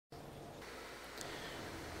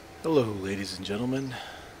Hello ladies and gentlemen,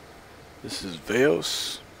 this is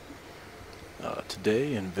Veos.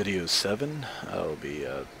 Today in video 7 I'll be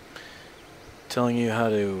telling you how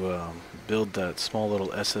to build that small little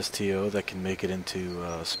SSTO that can make it into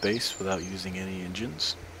space without using any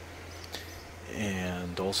engines.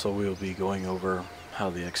 And also we'll be going over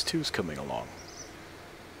how the X2 is coming along.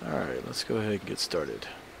 Alright, let's go ahead and get started.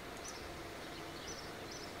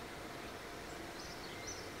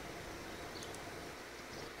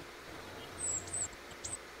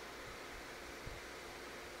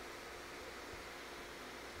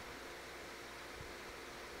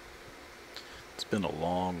 It's been a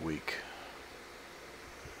long week.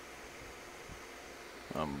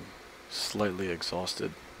 I'm slightly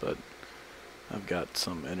exhausted, but I've got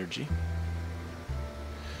some energy.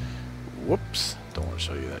 Whoops, don't want to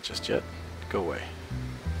show you that just yet. Go away.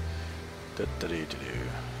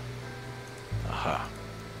 Aha.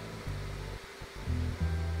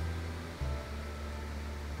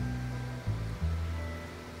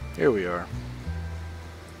 Here we are.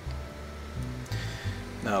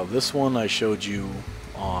 Now this one I showed you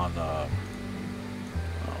on, oh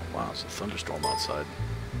wow, it's a thunderstorm outside.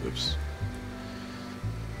 Oops.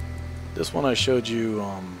 This one I showed you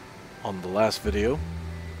on the last video,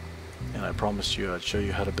 and I promised you I'd show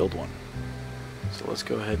you how to build one. So let's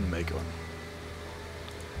go ahead and make one.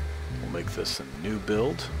 We'll make this a new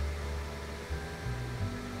build.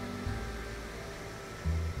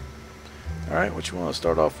 Alright, what you want to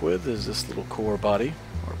start off with is this little core body,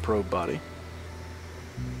 or probe body.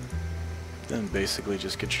 Then basically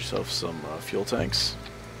just get yourself some fuel tanks.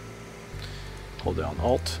 Hold down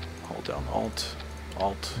Alt,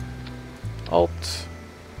 Alt, Alt,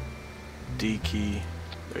 D key,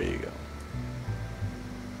 there you go.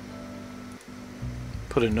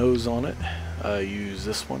 Put a nose on it. I use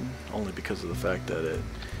this one only because of the fact that it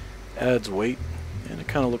adds weight and it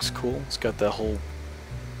kind of looks cool. It's got that whole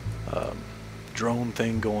drone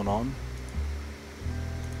thing going on.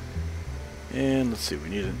 And let's see, we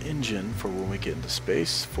need an engine for when we get into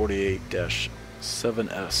space.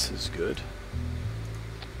 48-7S is good.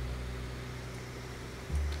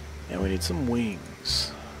 And we need some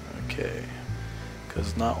wings. Okay.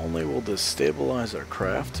 Because not only will this stabilize our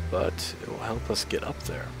craft, but it will help us get up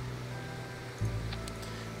there.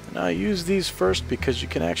 And I use these first because you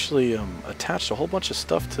can actually attach a whole bunch of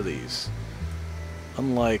stuff to these.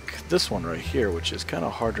 Unlike this one right here, which is kind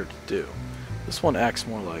of harder to do. This one acts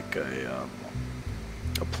more like a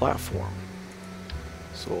platform.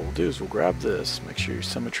 So what we'll do is we'll grab this, make sure your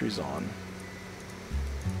symmetry's on.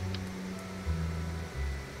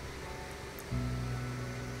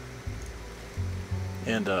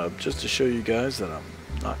 And just to show you guys that I'm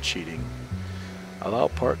not cheating, allow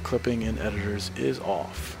part clipping in editors is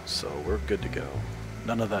off, so we're good to go.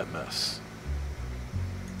 None of that mess.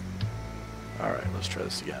 Alright, let's try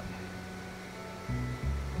this again.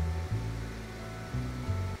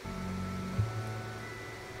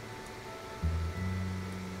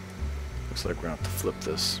 Looks like we're going to have to flip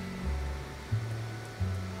this.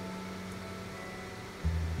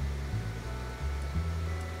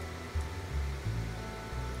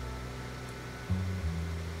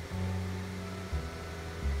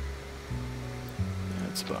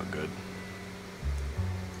 That's about good.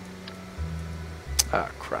 Ah,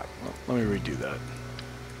 crap. Well, let me redo that.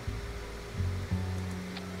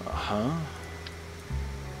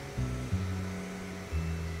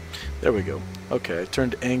 There we go. Okay, I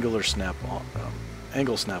turned angle snap on, and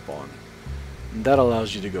that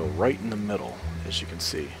allows you to go right in the middle, as you can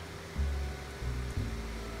see.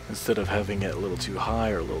 Instead of having it a little too high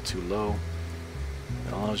or a little too low,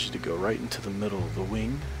 it allows you to go right into the middle of the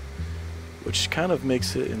wing, which kind of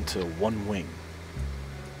makes it into one wing.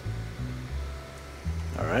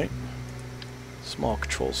 Alright, small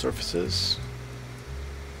control surfaces,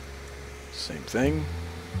 same thing,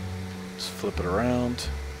 just flip it around.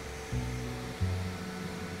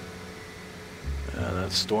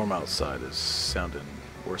 That storm outside is sounding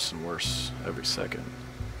worse and worse every second.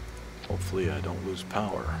 Hopefully I don't lose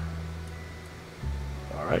power.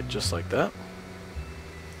 Alright, just like that.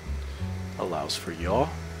 Allows for yaw.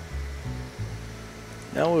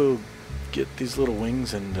 Now we'll get these little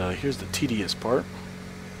wings, and here's the tedious part.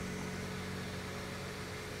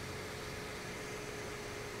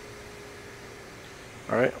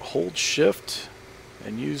 Alright, hold shift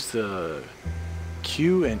and use the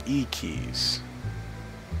Q and E keys.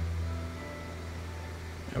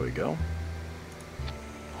 There we go.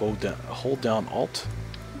 Hold down Alt.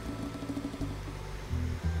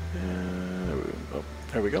 And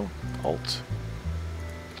there we go. Alt.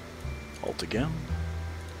 Alt again.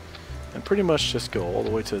 And pretty much just go all the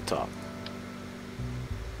way to the top.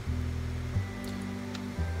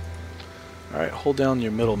 Alright, hold down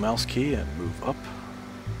your middle mouse key and move up.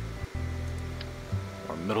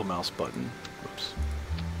 Or middle mouse button. Whoops.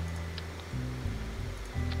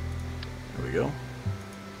 There we go.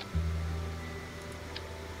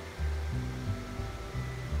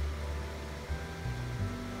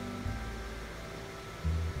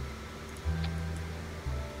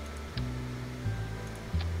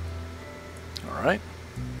 Alright.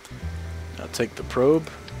 Now take the probe,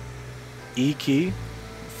 E key,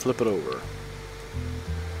 flip it over.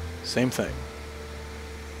 Same thing.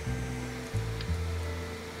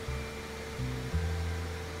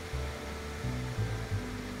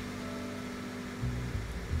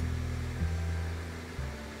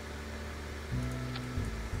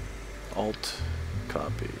 Alt,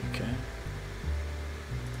 copy, okay.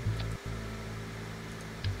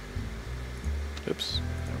 Oops,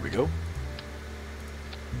 there we go.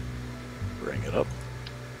 Bring it up.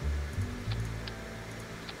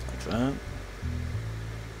 Like that.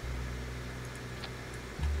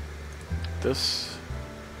 This.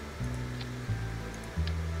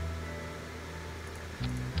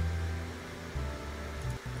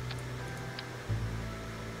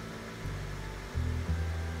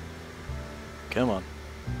 Come on.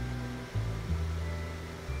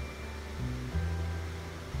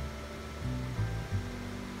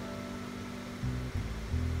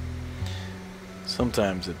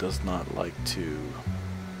 Sometimes it does not like to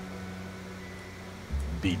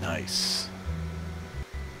be nice.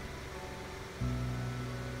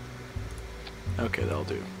 Okay, that'll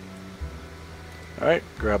do. Alright,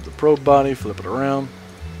 grab the probe body, flip it around.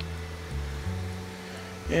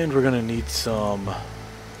 And we're going to need some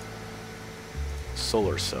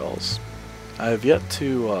solar cells. I have yet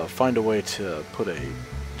to find a way to put a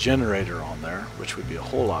generator on there, which would be a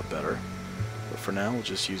whole lot better. But for now, we'll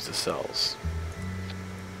just use the cells.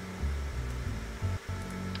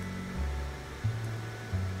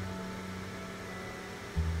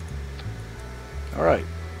 Alright,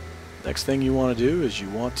 next thing you want to do is you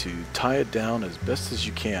want to tie it down as best as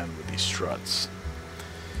you can with these struts,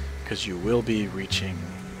 because you will be reaching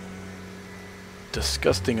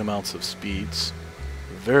disgusting amounts of speeds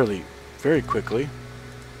very quickly.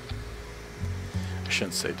 I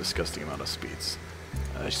shouldn't say disgusting amount of speeds.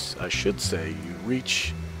 I should say you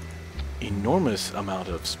reach enormous amount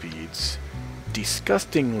of speeds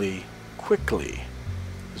disgustingly quickly,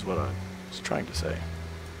 is what I was trying to say.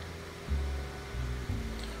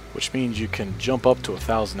 Which means you can jump up to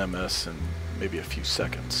 1000 ms in maybe a few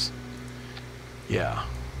seconds. Yeah.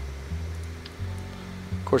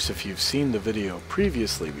 Of course, if you've seen the video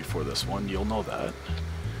previously before this one, you'll know that.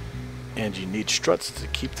 And you need struts to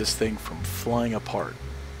keep this thing from flying apart.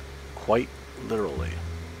 Quite literally.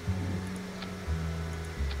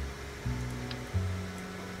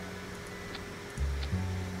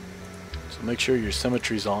 So make sure your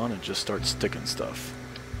symmetry's on and just start sticking stuff.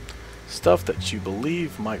 Stuff that you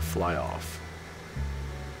believe might fly off.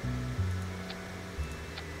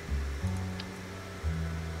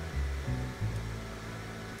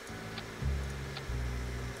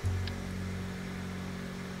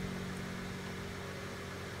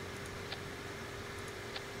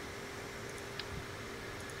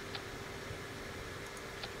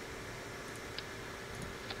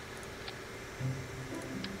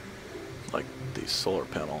 Like the solar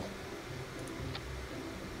panel.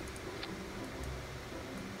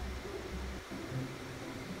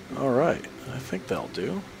 Alright, I think that'll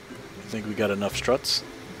do. I think we got enough struts.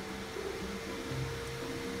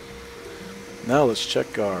 Now let's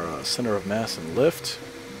check our center of mass and lift.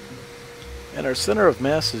 And our center of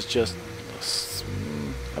mass is just,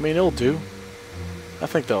 I mean, it'll do. I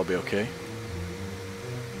think that'll be okay.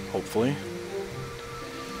 Hopefully.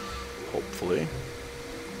 Hopefully.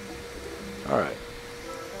 Alright.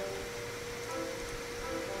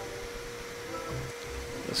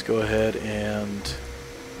 Let's go ahead and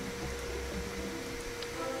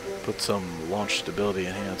put some launch stability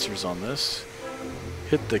enhancers on this.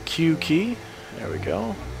 Hit the Q key. There we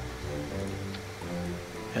go.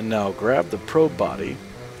 And now grab the probe body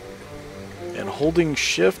and holding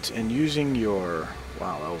shift and using your...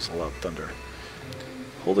 Wow, that was a lot of thunder.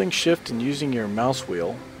 Holding shift and using your mouse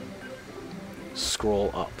wheel,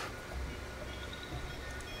 scroll up.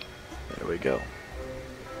 There we go.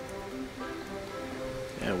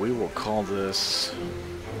 And we will call this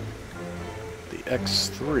the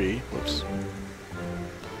X3, whoops,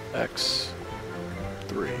 X3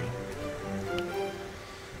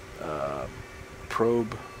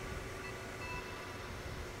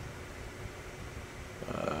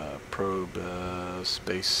 probe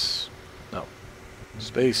space, no,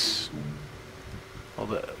 space, all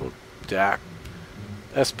that, DAC,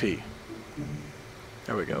 SP,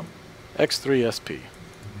 There we go. X3SP.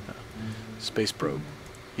 Space probe.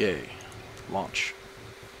 Yay. Launch.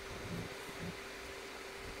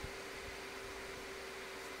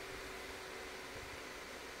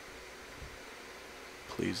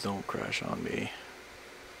 Please don't crash on me.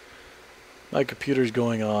 My computer's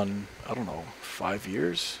going on, I don't know, 5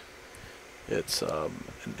 years? It's an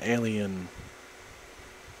alien...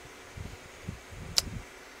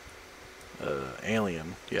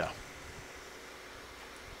 alien, yeah.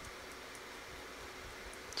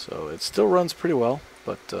 So it still runs pretty well,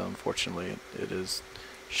 but unfortunately it is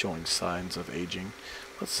showing signs of aging.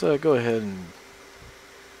 Let's go ahead and...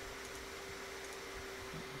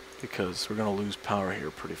 because we're going to lose power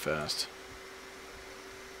here pretty fast.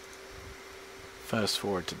 Fast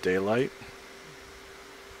forward to daylight.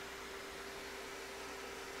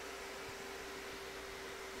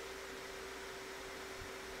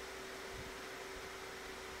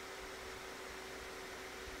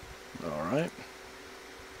 Alright.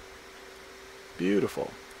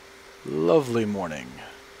 Beautiful. Lovely morning.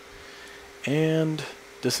 And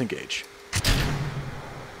disengage.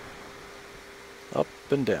 Up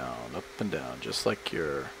and down, just like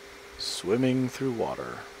you're swimming through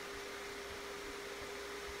water.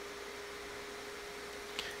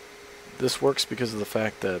 This works because of the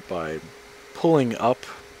fact that by pulling up,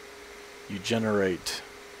 you generate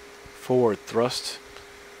forward thrust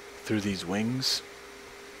through these wings.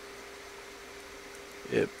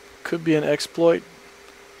 It could be an exploit,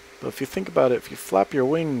 but if you think about it, if you flap your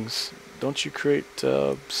wings, don't you create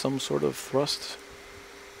some sort of thrust?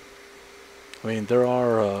 I mean, there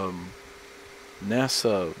are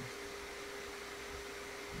NASA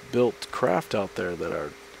built craft out there that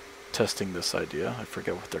are testing this idea. I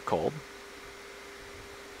forget what they're called.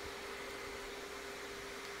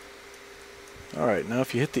 Alright, now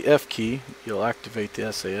if you hit the F key, you'll activate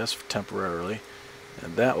the SAS temporarily,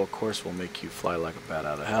 and that, of course, will make you fly like a bat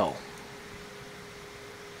out of hell.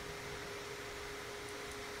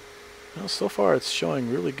 Well, so far it's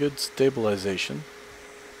showing really good stabilization.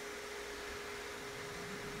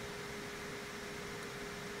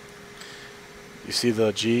 You see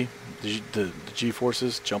the G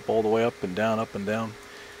forces jump all the way up and down, up and down.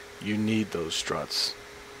 You need those struts.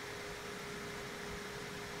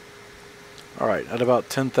 Alright, at about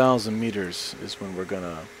 10,000 meters is when we're going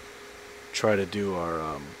to try to do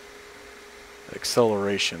our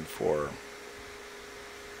acceleration for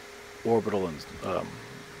orbital, and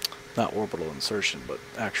not orbital insertion, but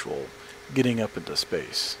actual getting up into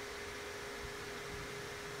space.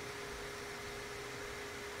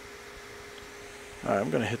 Alright,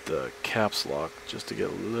 I'm going to hit the caps lock just to get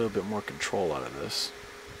a little bit more control out of this.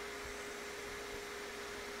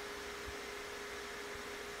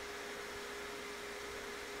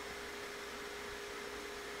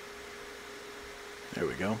 There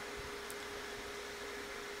we go.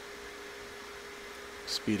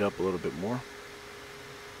 Speed up a little bit more.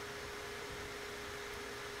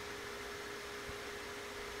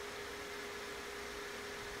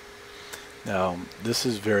 Now, this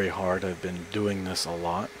is very hard. I've been doing this a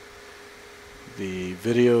lot. The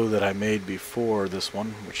video that I made before this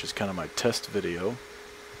one, which is kind of my test video,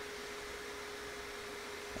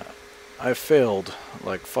 I failed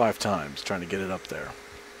like 5 times trying to get it up there.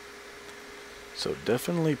 So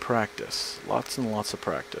definitely practice. Lots and lots of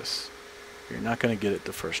practice. You're not going to get it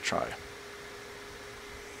the first try.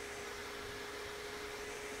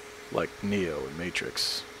 Like Neo in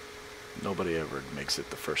Matrix. Nobody ever makes it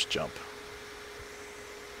the first jump.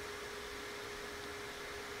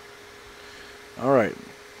 Alright,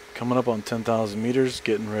 coming up on 10,000 meters,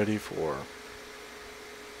 getting ready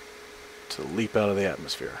to leap out of the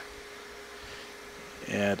atmosphere.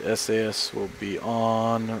 And SAS will be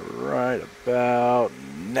on right about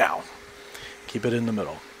now. Keep it in the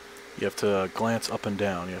middle. You have to glance up and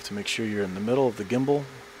down. You have to make sure you're in the middle of the gimbal,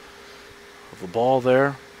 of the ball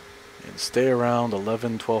there, and stay around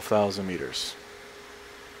 12,000 meters.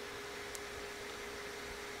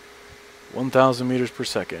 1,000 meters per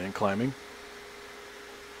second in climbing.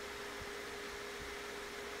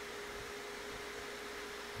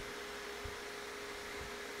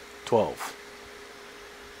 12.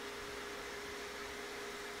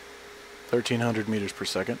 1,300 meters per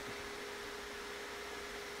second.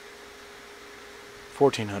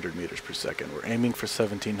 1,400 meters per second. We're aiming for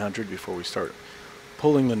 1,700 before we start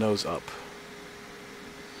pulling the nose up.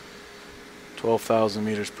 12,000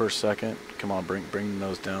 meters per second. Come on, bring the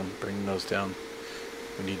nose down. Bring the nose down.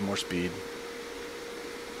 We need more speed.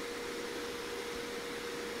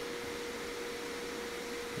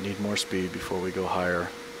 We need more speed before we go higher.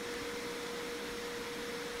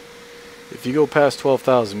 If you go past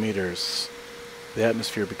 12,000 meters, the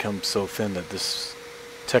atmosphere becomes so thin that this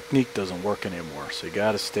technique doesn't work anymore. So you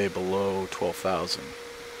gotta stay below 12,000,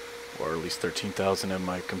 or at least 13,000. And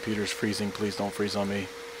my computer's freezing. Please don't freeze on me.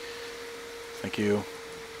 Thank you.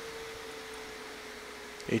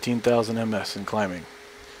 18,000 ms in climbing.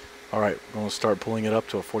 Alright, we're going to start pulling it up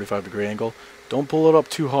to a 45-degree angle. Don't pull it up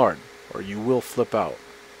too hard, or you will flip out.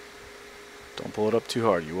 Don't pull it up too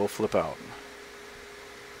hard, you will flip out.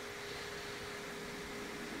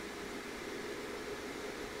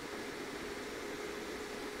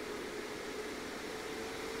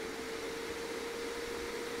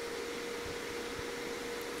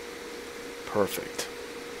 Perfect.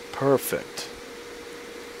 Perfect.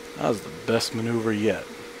 That was the best maneuver yet.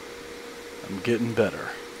 I'm getting better.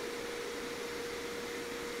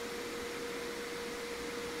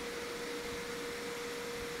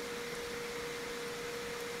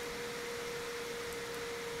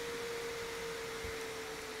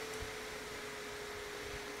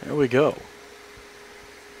 There we go.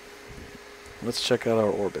 Let's check out our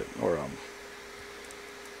orbit, or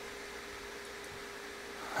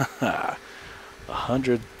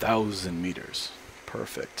 100,000 meters.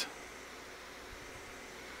 Perfect.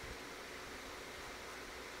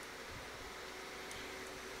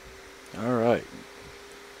 Alright.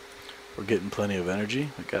 We're getting plenty of energy.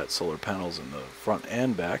 We got solar panels in the front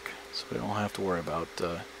and back, so we don't have to worry about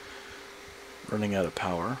running out of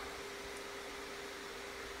power.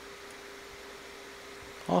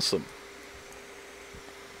 Awesome.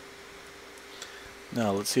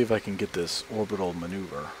 Now let's see if I can get this orbital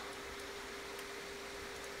maneuver.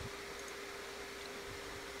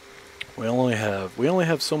 We only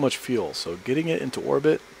have so much fuel, so getting it into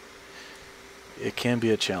orbit, it can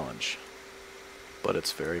be a challenge, but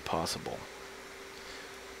it's very possible.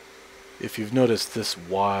 If you've noticed this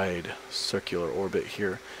wide circular orbit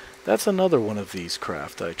here, that's another one of these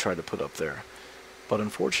craft I tried to put up there. But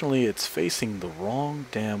unfortunately it's facing the wrong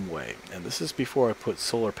damn way, and this is before I put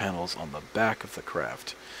solar panels on the back of the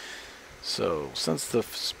craft. So since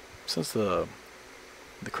the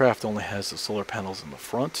craft only has the solar panels in the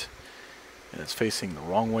front, and it's facing the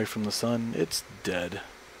wrong way from the sun, it's dead.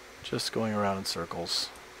 Just going around in circles.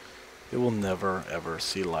 It will never ever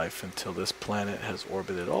see life until this planet has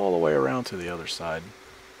orbited all the way around to the other side.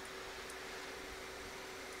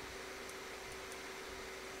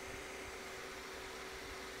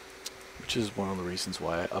 Which is one of the reasons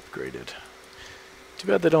why I upgraded. Too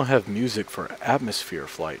bad they don't have music for atmosphere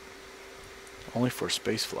flight. Only for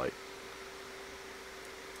space flight.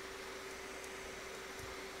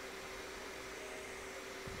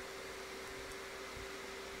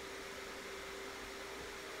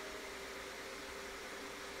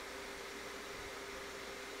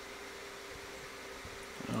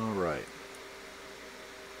 Alright.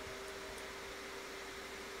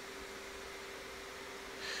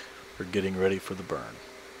 We're getting ready for the burn.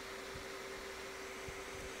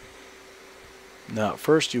 Now,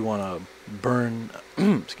 first you want to burn,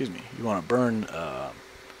 excuse me, you want to burn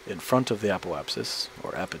in front of the apoapsis,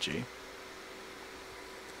 or apogee,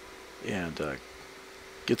 and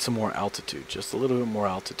get some more altitude, just a little bit more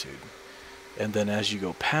altitude. And then as you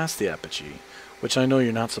go past the apogee, which I know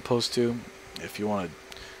you're not supposed to, if you want to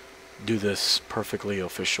do this perfectly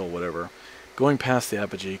official, whatever, going past the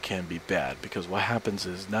apogee can be bad, because what happens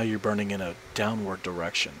is now you're burning in a downward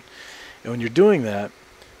direction. And when you're doing that,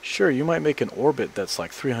 sure, you might make an orbit that's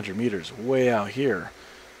like 300 meters way out here,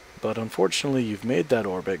 but unfortunately you've made that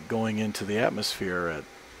orbit going into the atmosphere at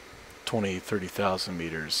 20-30,000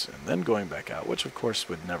 meters and then going back out, which of course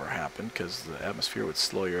would never happen because the atmosphere would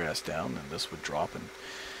slow your ass down and this would drop, and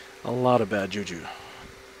a lot of bad juju.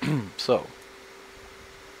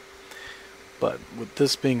 But with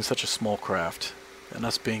this being such a small craft, and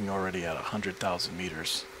us being already at 100,000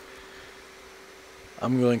 meters,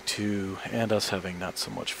 I'm going to, and us having not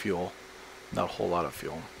so much fuel, not a whole lot of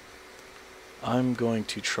fuel, I'm going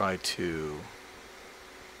to try to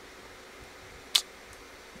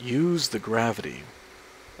use the gravity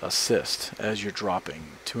assist as you're dropping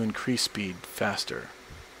to increase speed faster.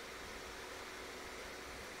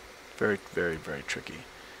 Very, very, very tricky.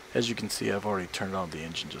 As you can see, I've already turned on the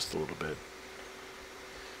engine just a little bit.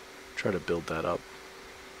 Try to build that up.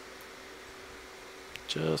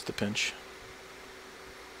 Just a pinch.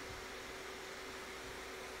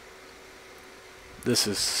 This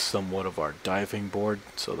is somewhat of our diving board,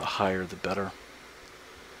 so the higher the better.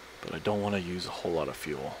 But I don't want to use a whole lot of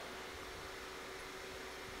fuel.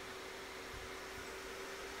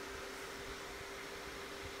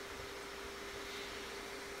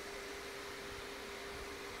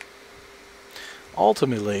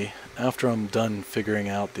 Ultimately, after I'm done figuring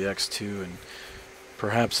out the X2 and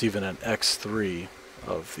perhaps even an X3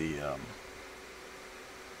 of the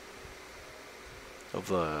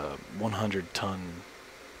 100-ton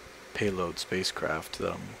payload spacecraft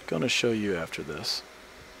that I'm going to show you after this,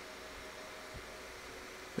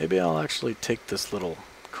 maybe I'll actually take this little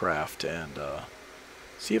craft and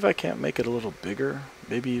see if I can't make it a little bigger,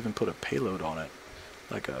 maybe even put a payload on it,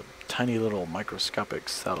 like a tiny little microscopic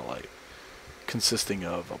satellite consisting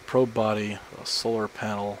of a probe body, a solar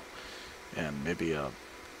panel, and maybe a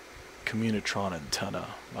communitron antenna.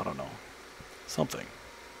 I don't know. Something.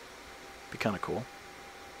 Be kind of cool.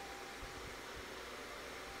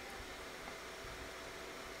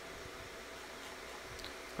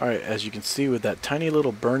 Alright, as you can see with that tiny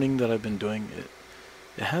little burning that I've been doing,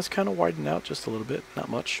 it has kind of widened out just a little bit, not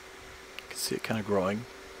much. You can see it kind of growing.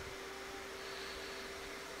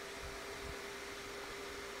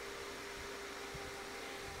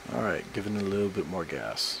 Alright, giving it a little bit more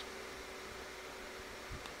gas.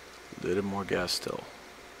 A little more gas still.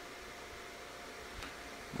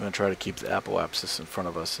 I'm going to try to keep the apoapsis in front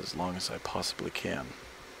of us as long as I possibly can.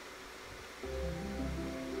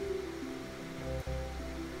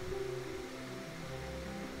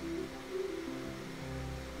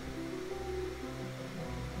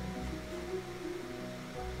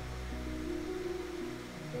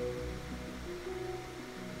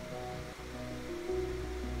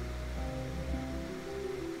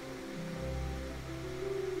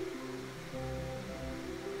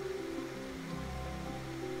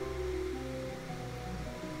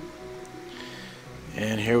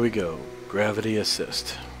 And here we go, gravity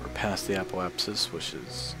assist. We're past the apoapsis, which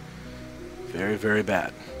is very, very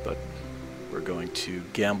bad, but we're going to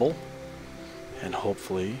gamble and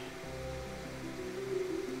hopefully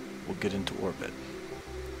we'll get into orbit.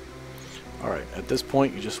 Alright, at this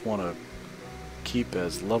point you just want to keep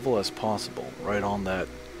as level as possible right on that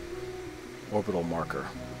orbital marker.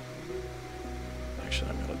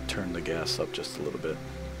 Actually, I'm going to turn the gas up just a little bit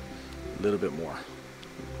more.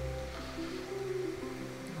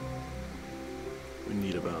 We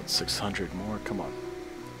need about 600 more. Come on.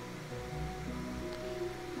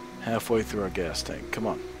 Halfway through our gas tank. Come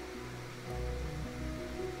on.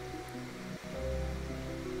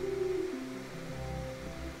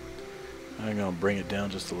 I'm going to bring it down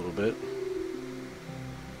just a little bit.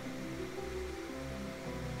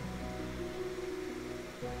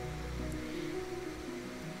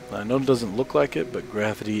 I know it doesn't look like it, but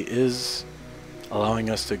gravity is allowing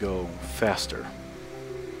us to go faster.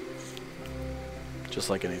 Just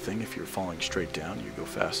like anything, if you're falling straight down, you go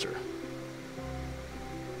faster.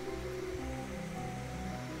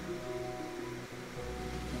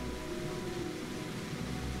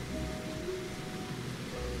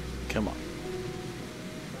 Come on.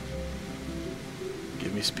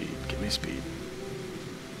 Give me speed, give me speed.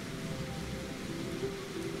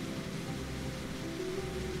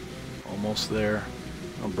 Almost there.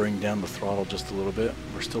 I'll bring down the throttle just a little bit.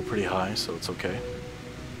 We're still pretty high, so it's okay.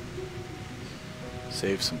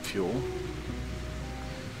 Save some fuel.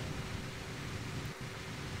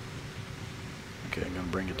 Okay, I'm going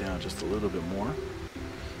to bring it down just a little bit more.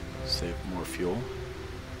 Save more fuel.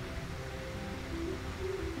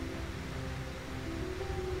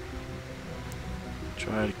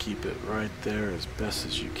 Try to keep it right there as best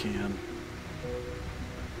as you can.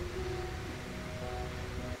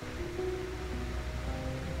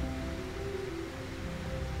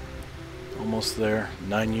 Almost there.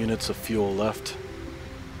 9 units of fuel left.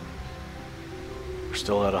 We're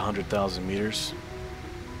still at 100,000 meters.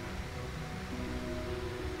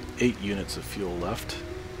 8 units of fuel left.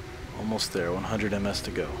 Almost there. 100 ms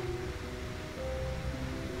to go.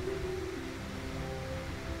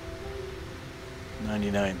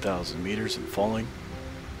 $99,000 meters and falling.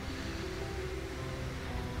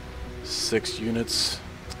 6 units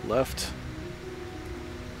left.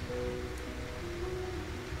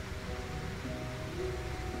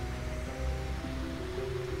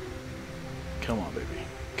 Come on, baby.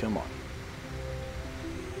 Come on.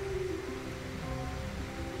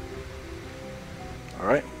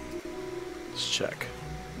 Alright. Let's check.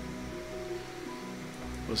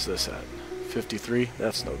 What's this at? 53?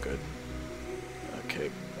 That's no good. Okay,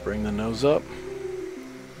 bring the nose up.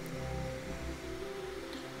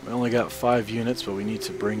 We only got 5 units, but we need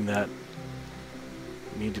to bring that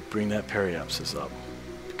periapsis up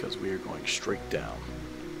because we are going straight down.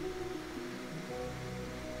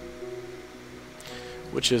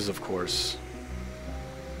 Which is, of course,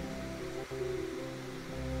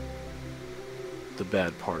 the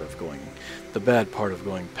bad part of going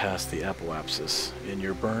past the apoapsis in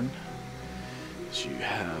your burn is you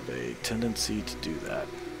have a tendency to do that.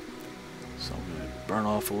 So I'm going to burn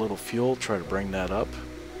off a little fuel, try to bring that up.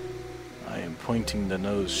 I am pointing the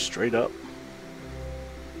nose straight up.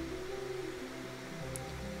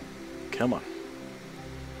 Come on.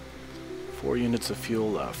 4 units of fuel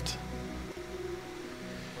left.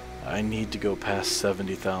 I need to go past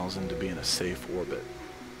 70,000 to be in a safe orbit.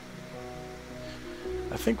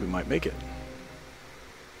 I think we might make it.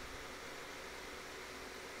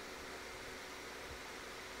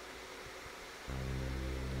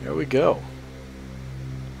 There we go.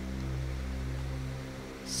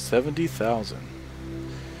 70,000.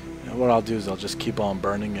 And what I'll do is I'll just keep on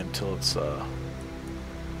burning until it's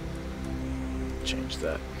change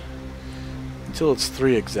that. Until it's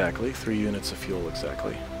 3 exactly, 3 units of fuel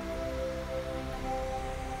exactly.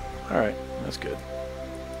 Alright, that's good.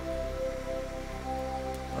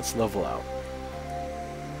 Let's level out.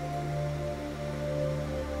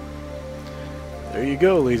 There you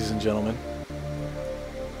go, ladies and gentlemen.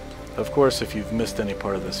 Of course, if you've missed any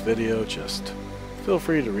part of this video, just feel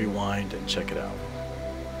free to rewind and check it out.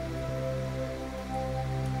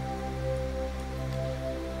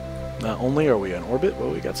 Not only are we in orbit, but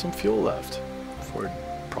we got some fuel left for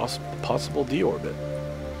possible deorbit.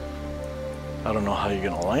 I don't know how you're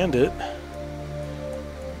going to land it.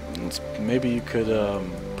 Maybe you could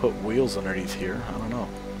put wheels underneath here. I don't know.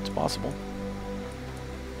 It's possible.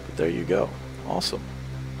 But there you go. Awesome.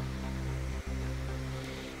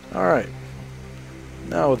 Alright.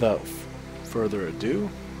 Now without further ado,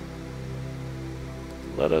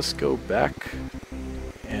 let us go back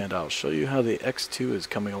and I'll show you how the X2 is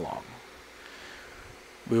coming along.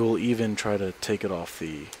 We will even try to take it off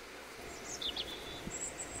the...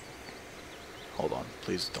 Hold on,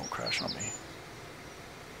 please don't crash on me.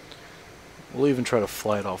 We'll even try to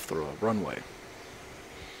fly it off the runway.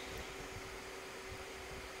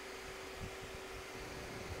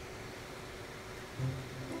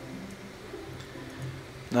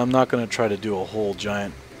 Now I'm not going to try to do a whole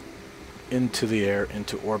giant into the air,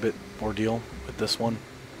 into orbit ordeal with this one,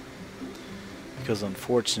 because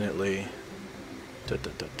unfortunately,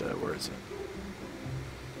 where is it?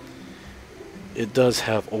 It does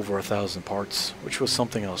have over 1,000 parts, which was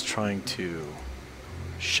something I was trying to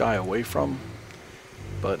shy away from,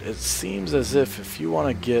 but it seems as if you want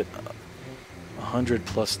to get 100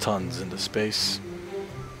 plus tons into space,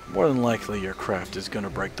 more than likely your craft is going to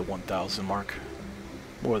break the 1,000 mark.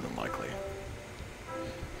 More than likely.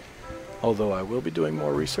 Although I will be doing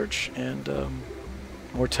more research and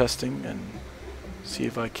more testing and see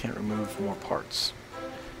if I can't remove more parts.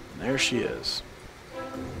 And there she is.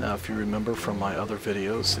 Now if you remember from my other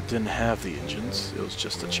videos, it didn't have the engines, it was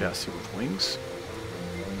just a chassis with wings.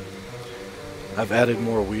 I've added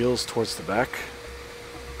more wheels towards the back,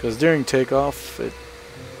 because during takeoff I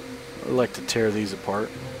like to tear these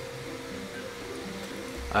apart.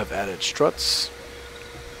 I've added struts,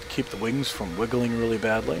 keep the wings from wiggling really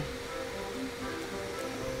badly.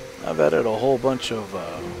 I've added a whole bunch of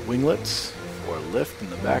winglets for lift in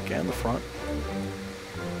the back and the front.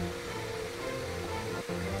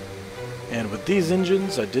 And with these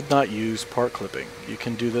engines, I did not use part clipping. You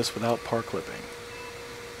can do this without part clipping.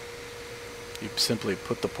 You simply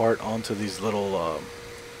put the part onto these little, what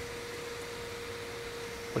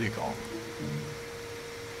do you call them?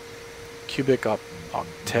 Cubic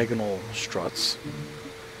octagonal struts.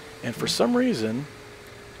 And for some reason,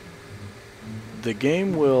 the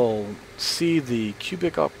game will see the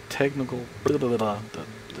cubic octagonal,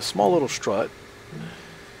 the small little strut,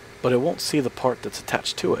 but it won't see the part that's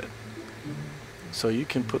attached to it. So you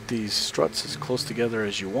can put these struts as close together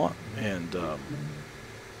as you want, and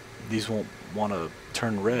these won't want to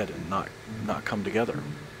turn red and not come together.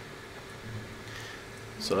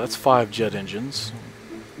 So that's 5 jet engines,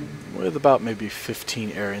 with about maybe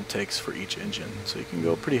 15 air intakes for each engine, so you can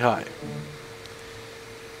go pretty high.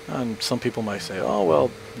 And some people might say, oh well,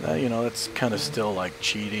 you know, that's kind of still like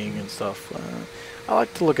cheating and stuff. I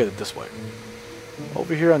like to look at it this way.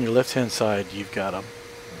 Over here on your left hand side, you've got a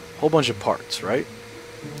whole bunch of parts, right?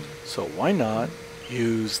 So why not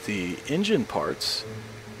use the engine parts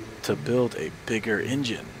to build a bigger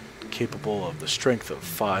engine capable of the strength of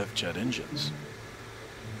 5 jet engines?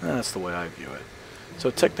 That's the way I view it. So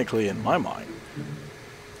technically, in my mind,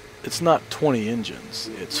 it's not 20 engines,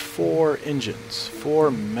 it's 4 engines, 4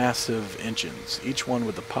 massive engines, each one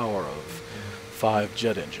with the power of 5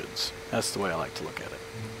 jet engines. That's the way I like to look at it.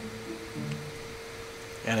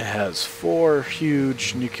 And it has 4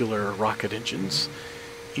 huge nuclear rocket engines,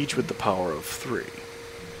 each with the power of 3.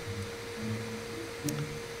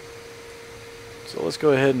 So let's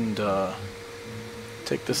go ahead and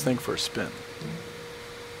take this thing for a spin.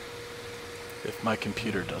 If my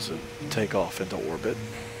computer doesn't take off into orbit.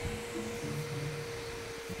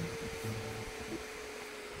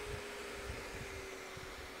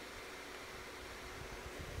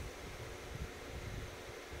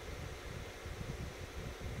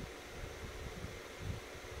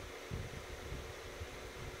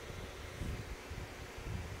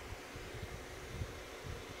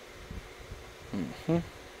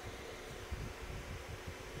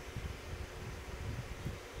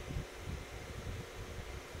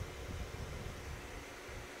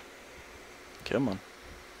 Come on.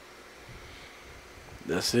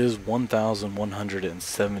 This is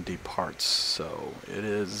 1,170 parts, so it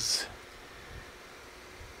is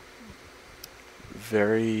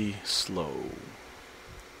very slow.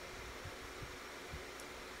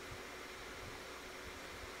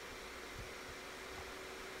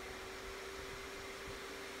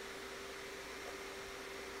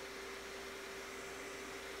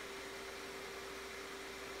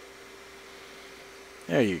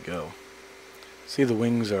 There you go. See, the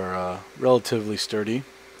wings are relatively sturdy.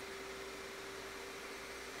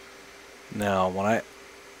 Now, when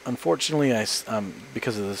unfortunately,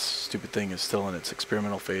 because of this stupid thing is still in its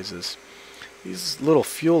experimental phases, these little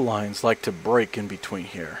fuel lines like to break in between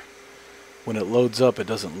here. When it loads up, it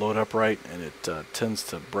doesn't load up right, and it tends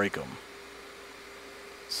to break them.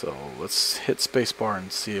 So let's hit spacebar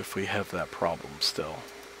and see if we have that problem still.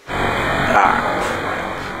 Ah, crap.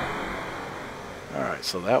 Alright,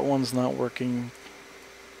 so that one's not working.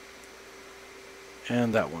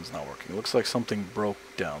 And that one's not working. It looks like something broke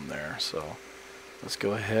down there, so let's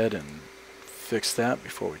go ahead and fix that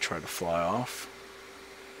before we try to fly off.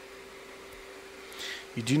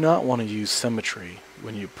 You do not want to use symmetry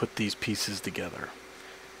when you put these pieces together.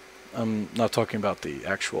 I'm not talking about the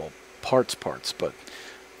actual parts, but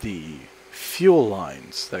the fuel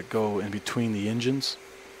lines that go in between the engines.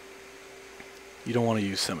 You don't want to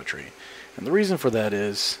use symmetry. And the reason for that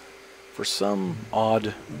is, for some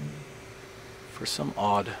odd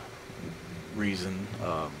reason,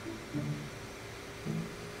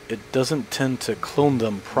 it doesn't tend to clone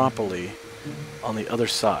them properly on the other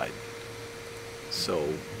side. So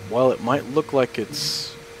while it might look like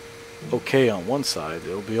it's okay on one side,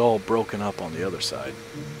 it'll be all broken up on the other side.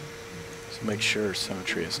 So make sure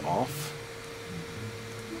symmetry is off.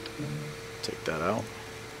 Take that out.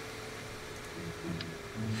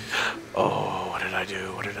 Oh, what did I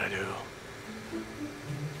do? What did I do?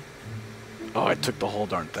 Oh, I took the whole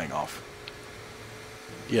darn thing off.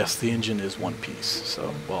 Yes, the engine is one piece,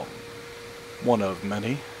 so, well, one of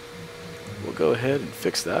many. We'll go ahead and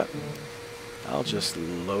fix that. I'll just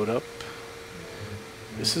load up.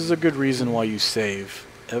 This is a good reason why you save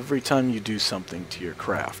every time you do something to your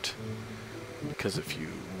craft. Because if you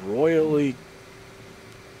royally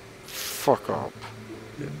fuck up,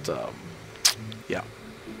 yeah,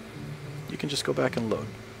 you can just go back and load.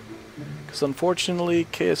 Because unfortunately,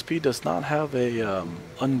 KSP does not have a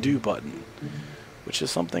undo button, which is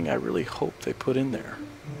something I really hope they put in there.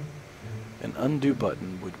 An undo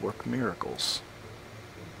button would work miracles.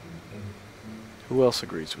 Who else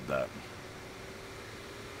agrees with that?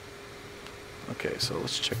 Okay, so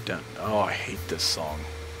let's check down. Oh, I hate this song.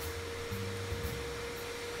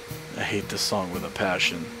 I hate this song with a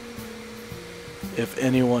passion. If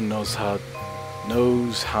anyone knows how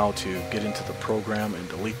to get into the program and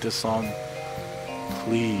delete this song,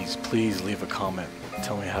 please leave a comment.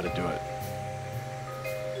 Tell me how to do it.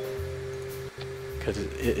 Because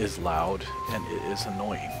it is loud and it is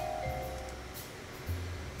annoying.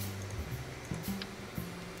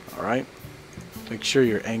 Alright. Make sure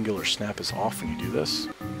your angular snap is off when you do this.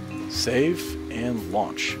 Save and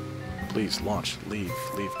launch. Please launch. Leave.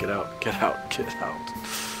 Get out. Get out. Get out.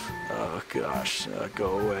 Oh gosh.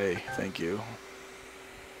 Go away. Thank you.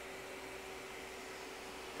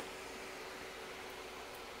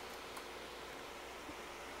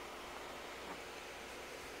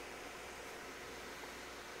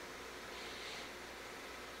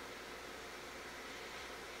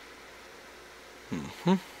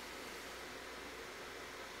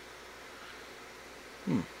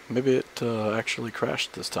 Maybe it actually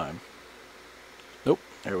crashed this time. Nope,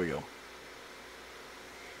 there we go.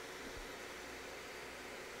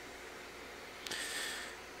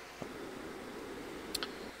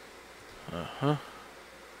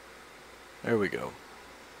 There we go.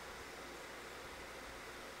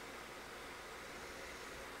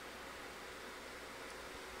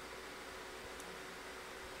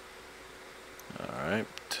 Alright,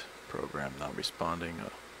 program not responding.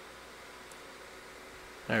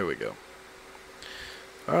 There we go.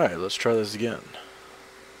 Alright, let's try this again.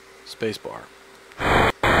 Spacebar.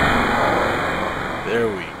 There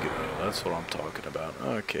we go. That's what I'm talking about.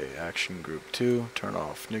 Okay, action group 2. Turn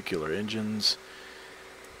off nuclear engines.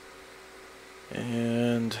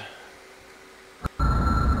 And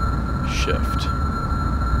shift.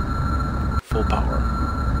 Full power.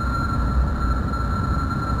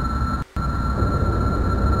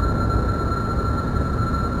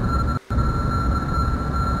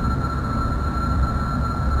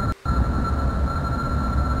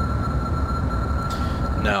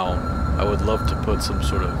 would love to put some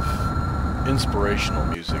sort of inspirational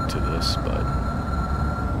music to this, but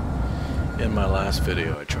in my last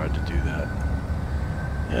video I tried to do that.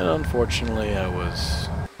 And unfortunately I was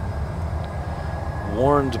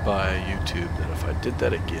warned by YouTube that if I did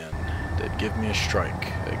that again, they'd give me a strike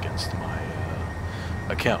against my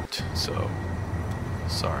account. So,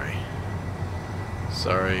 sorry.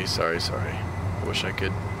 Sorry. I wish I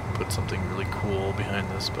could put something really cool behind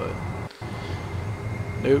this, but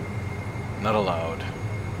nope, not allowed.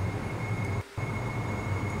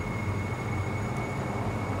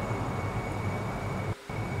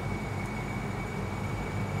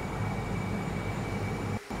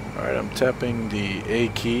 Alright, I'm tapping the A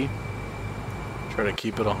key. Try to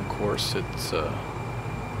keep it on course. It's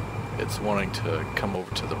wanting to come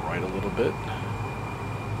over to the right a little bit.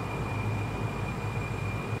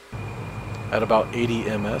 At about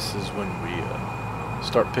 80 ms is when we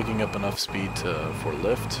start picking up enough speed for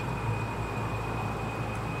lift.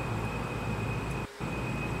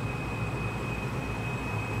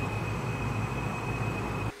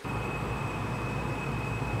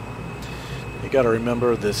 You gotta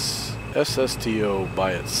remember, this Ssto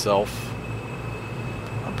by itself,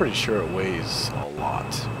 I'm pretty sure it weighs a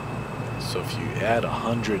lot. So if you add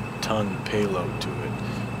 100-ton payload to it,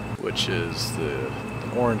 which is the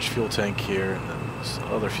orange fuel tank here and then this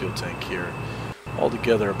other fuel tank here,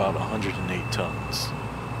 altogether about 108 tons.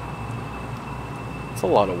 It's a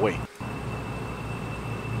lot of weight.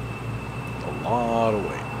 A lot of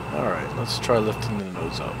weight. Alright, let's try lifting the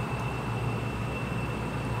nose up.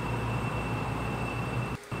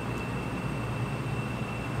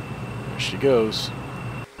 There she goes.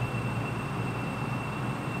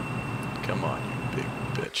 Come on, you big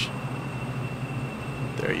bitch.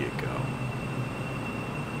 There you go.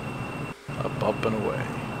 Up and away.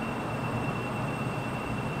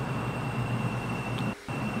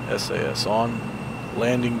 SAS on.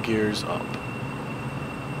 Landing gears up.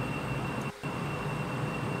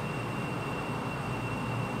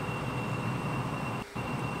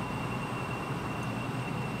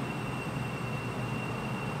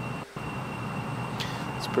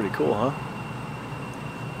 It's pretty cool, huh?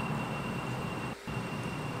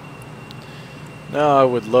 Now I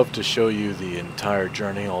would love to show you the entire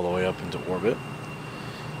journey all the way up into orbit,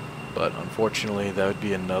 but unfortunately that would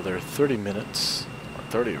be another 30 minutes, or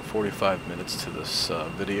 30 or 45 minutes to this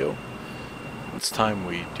video. It's time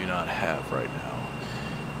we do not have right now.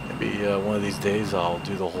 Maybe one of these days I'll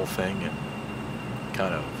do the whole thing and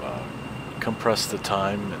kind of compress the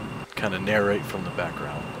time and kind of narrate from the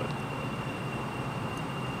background, but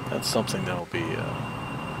that's something that'll be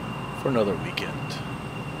for another weekend.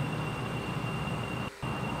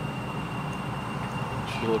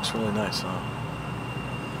 She looks really nice, huh?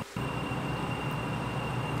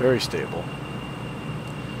 Very stable.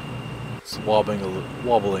 It's wobbling a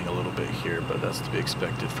little bit here, but that's to be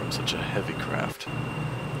expected from such a heavy craft.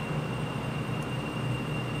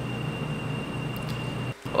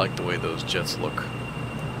 I like the way those jets look.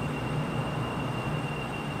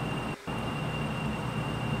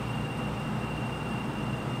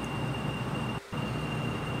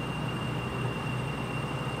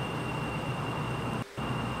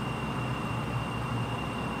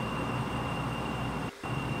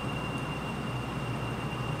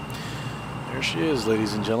 There she is,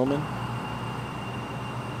 ladies and gentlemen.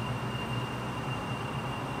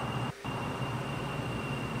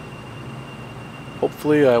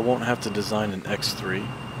 Hopefully I won't have to design an X3.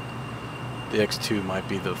 The X2 might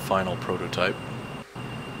be the final prototype.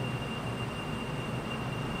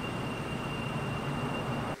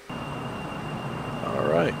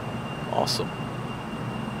 Alright, awesome.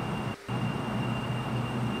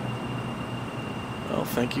 Well,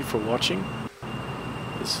 thank you for watching.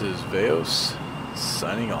 This is V.21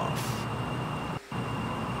 signing off.